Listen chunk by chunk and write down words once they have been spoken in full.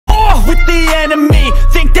with the enemy,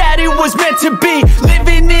 think that it was meant to be.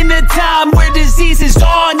 Living in a time where disease is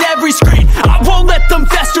on every screen. I won't let them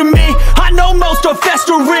fester me, I know most are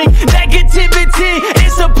festering. Negativity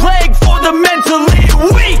is a plague for the mentally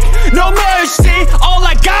weak. No mercy, all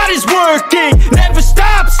I got is working. Never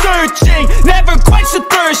stop searching, never quite so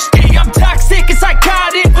thirsty. I'm toxic and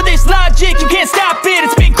psychotic, with this logic you can't stop it.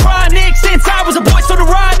 It's been chronic since I was a boy, so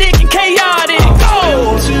neurotic and chaotic. I'm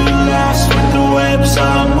built to last with the webs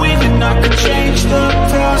I'm weaving. I could change the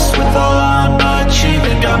past with all I'm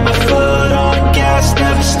achieving. Got my foot on gas,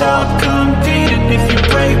 never stop competing. If you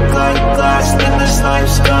break like glass, then this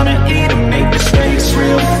life's gonna eat 'em. Make mistakes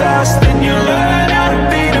real fast, then you learn how to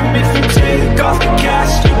beat 'em. If you take off the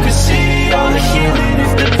cast, you can see all the healing.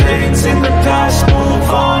 If the pain's in the past, move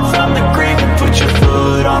on from the grave and put your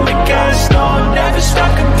foot on the gas. No, never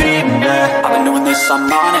stop competing, yeah. I've been doing this,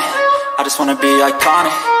 I'm on it. I just wanna be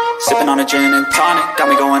iconic. Sipping on a gin and tonic, got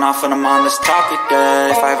me going off when I'm on this topic,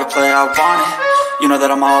 yeah. If I ever play, I want it. You know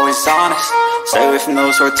that I'm always honest. Stay away from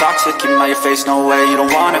those who are toxic. Keep them out your face, no way, you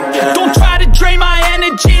don't want it, yeah. Don't try to drain my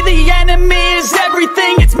energy, the enemy is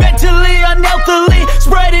everything. It's mentally, unhealthily,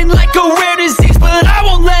 spreading like a rare disease. But I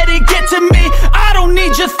won't let it get to me, I don't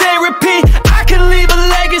need your therapy. I can leave a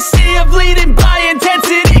legacy of leading by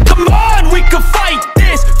intensity. Come on, we can fight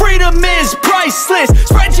this, freedom is priceless.